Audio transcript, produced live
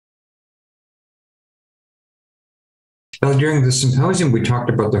Well, during the symposium, we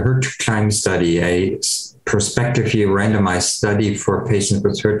talked about the HER2 study, a prospectively randomized study for patients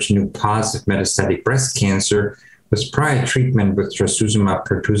with HER2 positive metastatic breast cancer with prior treatment with trastuzumab,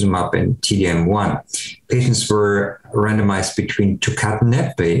 pertuzumab, and T-DM1. Patients were randomized between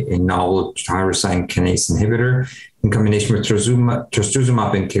Tucatinib, a novel tyrosine kinase inhibitor, in combination with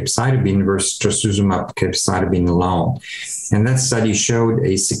trastuzumab and capecitabine versus trastuzumab capecitabine alone. And that study showed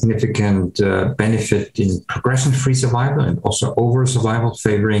a significant benefit in progression-free survival and also overall survival,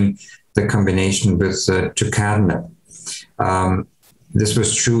 favoring the combination with Tucatinib. This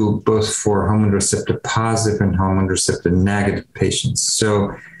was true both for hormone receptor positive and hormone receptor negative patients.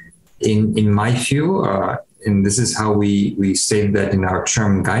 So in my view, and this is how we state that in our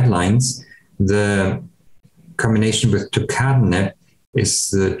German guidelines, the combination with Tucatinib is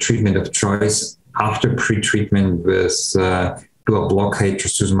the treatment of choice after pretreatment with dual blockade,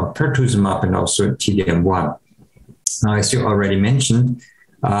 trastuzumab, pertuzumab, and also T-DM1. Now, as you already mentioned,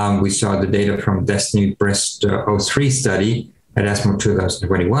 we saw the data from Destiny Breast 03 study at ESMO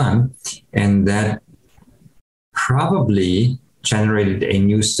 2021, and that probably generated a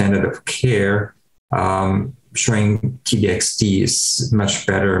new standard of care, showing T-DXd is much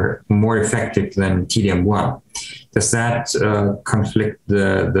better, more effective than T-DM1. Does that conflict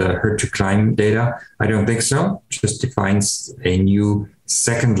the HER2 climb data? I don't think so. It just defines a new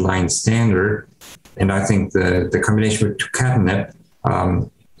second-line standard, and I think the combination with Tucatinib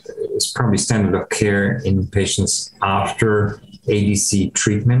is probably standard of care in patients after ADC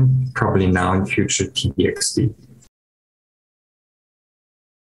treatment, probably now in future T-DXd.